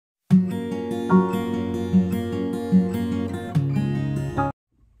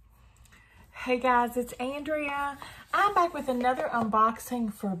Hey guys, it's Andrea. I'm back with another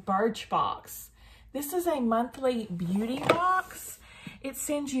unboxing for Birchbox. This is a monthly beauty box. It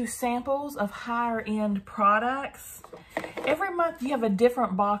sends you samples of higher end products. Every month you have a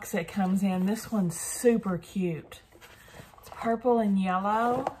different box that comes in. This one's super cute. It's purple and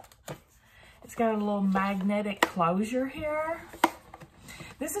yellow. It's got a little magnetic closure here.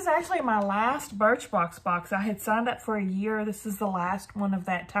 This is actually my last Birchbox box. I had signed up for a year. This is the last one of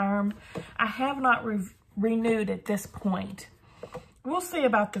that term. I have not renewed at this point. We'll see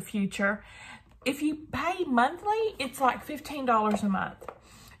about the future. If you pay monthly, it's like $15 a month.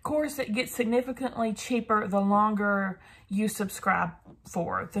 Of course, it gets significantly cheaper the longer you subscribe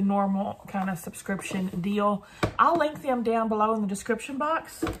for the normal kind of subscription deal. I'll link them down below in the description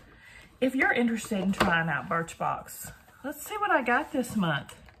box if you're interested in trying out Birchbox. Let's see what I got this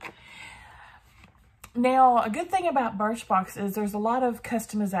month. Now, a good thing about Birchbox is there's a lot of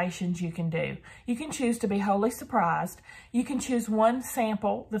customizations you can do. You can choose to be wholly surprised. You can choose one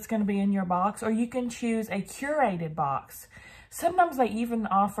sample that's going to be in your box, or you can choose a curated box. Sometimes they even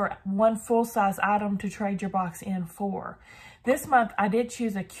offer one full-size item to trade your box in for. This month, I did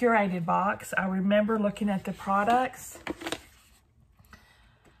choose a curated box. I remember looking at the products.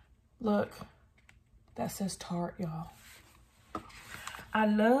 Look, that says Tarte, y'all. I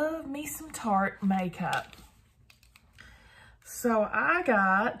love me some Tarte makeup. So I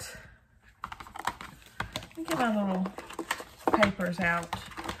got, let me get my little papers out.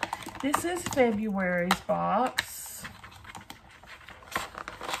 This is February's box.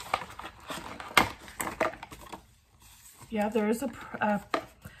 Yeah, there is a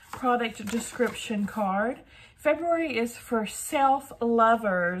product description card. February is for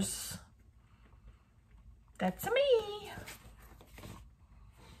self-lovers. That's me.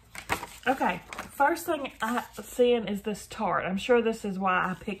 Okay, first thing I'm seeing is this Tarte. I'm sure this is why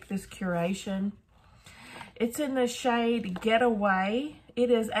I picked this curation. It's in the shade Getaway.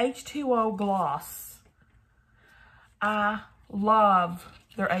 It is H2O gloss. I love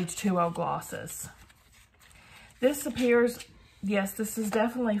their H2O glosses. This appears, yes, this is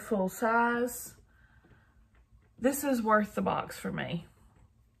definitely full size. This is worth the box for me.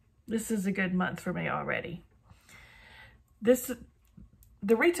 This is a good month for me already.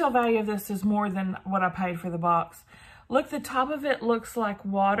 The retail value of this is more than what I paid for the box. Look, the top of it looks like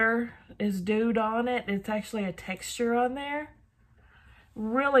water is dewed on it. It's actually a texture on there.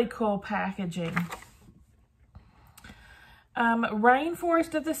 Really cool packaging.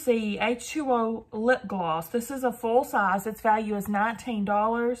 Rainforest of the Sea H2O lip gloss. This is a full size. Its value is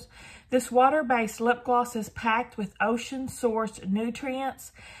 $19. This water-based lip gloss is packed with ocean-sourced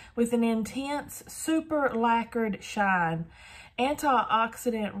nutrients with an intense, super lacquered shine.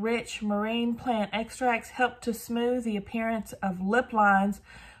 Antioxidant-rich marine plant extracts help to smooth the appearance of lip lines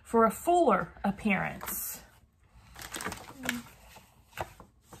for a fuller appearance.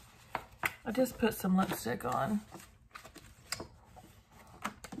 I just put some lipstick on.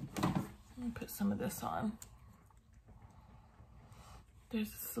 Let me put some of this on. There's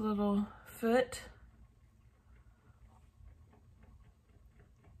this little foot.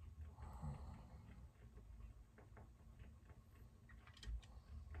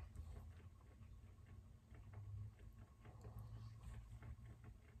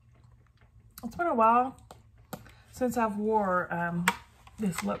 It's been a while since I've wore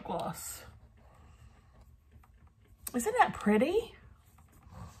this lip gloss. Isn't that pretty?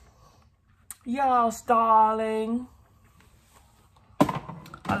 Yes, darling.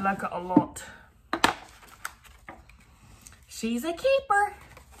 I like it a lot. She's a keeper.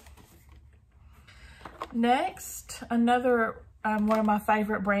 Next, another one of my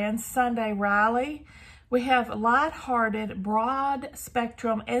favorite brands, Sunday Riley. We have light-hearted,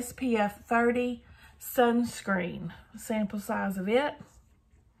 broad-spectrum SPF 30 sunscreen. Sample size of it.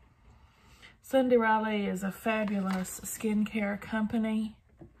 Sunday Riley is a fabulous skincare company.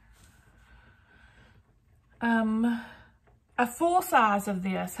 A full size of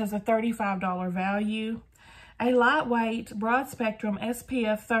this has a $35 value. A lightweight, broad-spectrum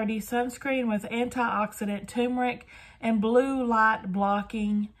SPF 30 sunscreen with antioxidant turmeric and blue light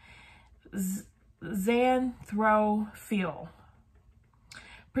blocking xanthophyll.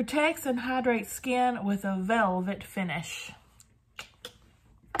 Protects and hydrates skin with a velvet finish.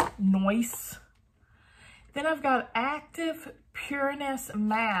 Nice. Then I've got Active Pureness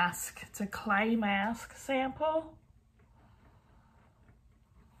Mask. It's a clay mask sample.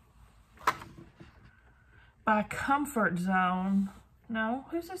 By Comfort Zone. No,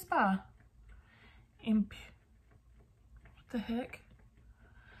 who's this by? What the heck?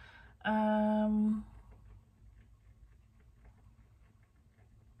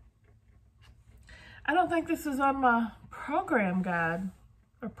 I don't think this is on my program guide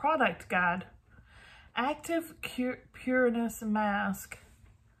or product guide. Active Pureness Mask.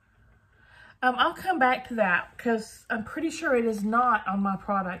 I'll come back to that because I'm pretty sure it is not on my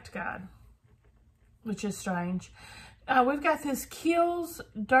product guide, which is strange. We've got this Kiehl's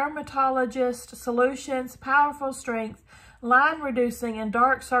Dermatologist Solutions Powerful Strength Line Reducing and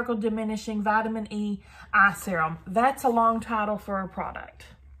Dark Circle Diminishing Vitamin E Eye Serum. That's a long title for a product.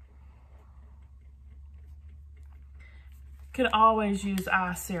 Could always use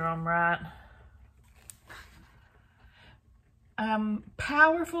eye serum, right?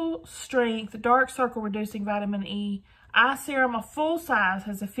 Powerful Strength Dark Circle Reducing Vitamin E Eye Serum, a full size,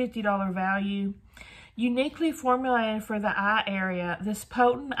 has a $50 value. Uniquely formulated for the eye area, this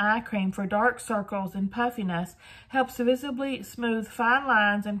potent eye cream for dark circles and puffiness helps visibly smooth fine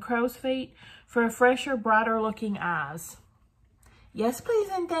lines and crow's feet for fresher, brighter looking eyes. Yes, please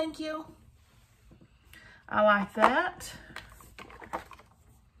and thank you. I like that.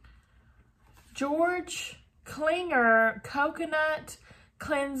 George Klinger Coconut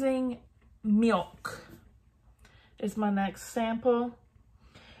Cleansing Milk is my next sample.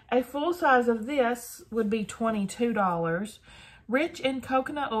 A full size of this would be $22. Rich in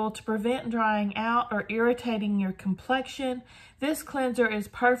coconut oil to prevent drying out or irritating your complexion, this cleanser is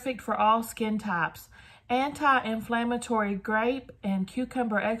perfect for all skin types. Anti-inflammatory grape and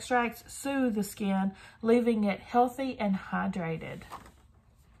cucumber extracts soothe the skin, leaving it healthy and hydrated.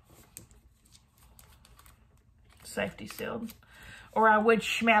 Safety sealed, or I would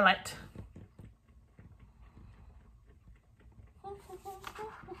smell it.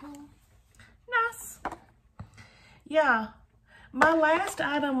 Nice. Yeah, my last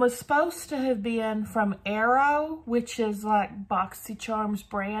item was supposed to have been from Arrow, which is like BoxyCharm's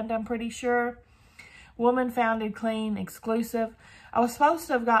brand, I'm pretty sure. Woman Founded Clean exclusive. I was supposed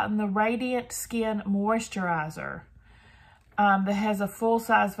to have gotten the Radiant Skin Moisturizer that has a full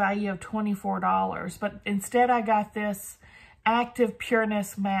size value of $24, but instead I got this Active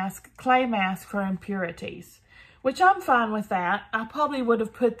Pureness Mask, clay mask for impurities, which I'm fine with that. I probably would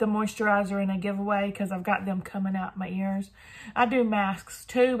have put the moisturizer in a giveaway because I've got them coming out my ears. I do masks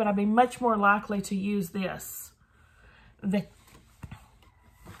too, but I'd be much more likely to use this. The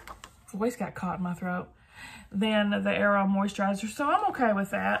voice got caught in my throat. Than the Arrow moisturizer, so I'm okay with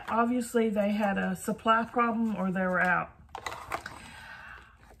that. Obviously, they had a supply problem or they were out.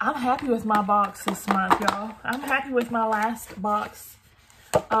 I'm happy with my box this month, y'all. I'm happy with my last box.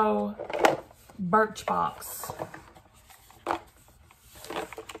 Oh, Birchbox.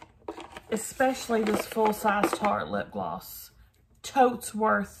 Especially this full-size Tarte lip gloss. Totes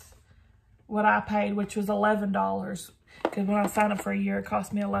worth what I paid, which was $11. Because when I signed up for a year, it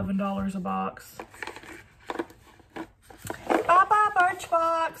cost me $11 a box. Bye-bye,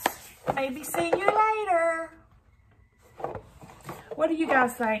 Birchbox. Maybe see you later. What do you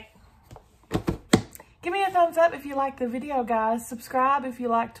guys think? Give me a thumbs up if you like the video, guys. Subscribe if you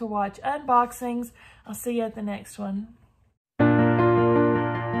like to watch unboxings. I'll see you at the next one.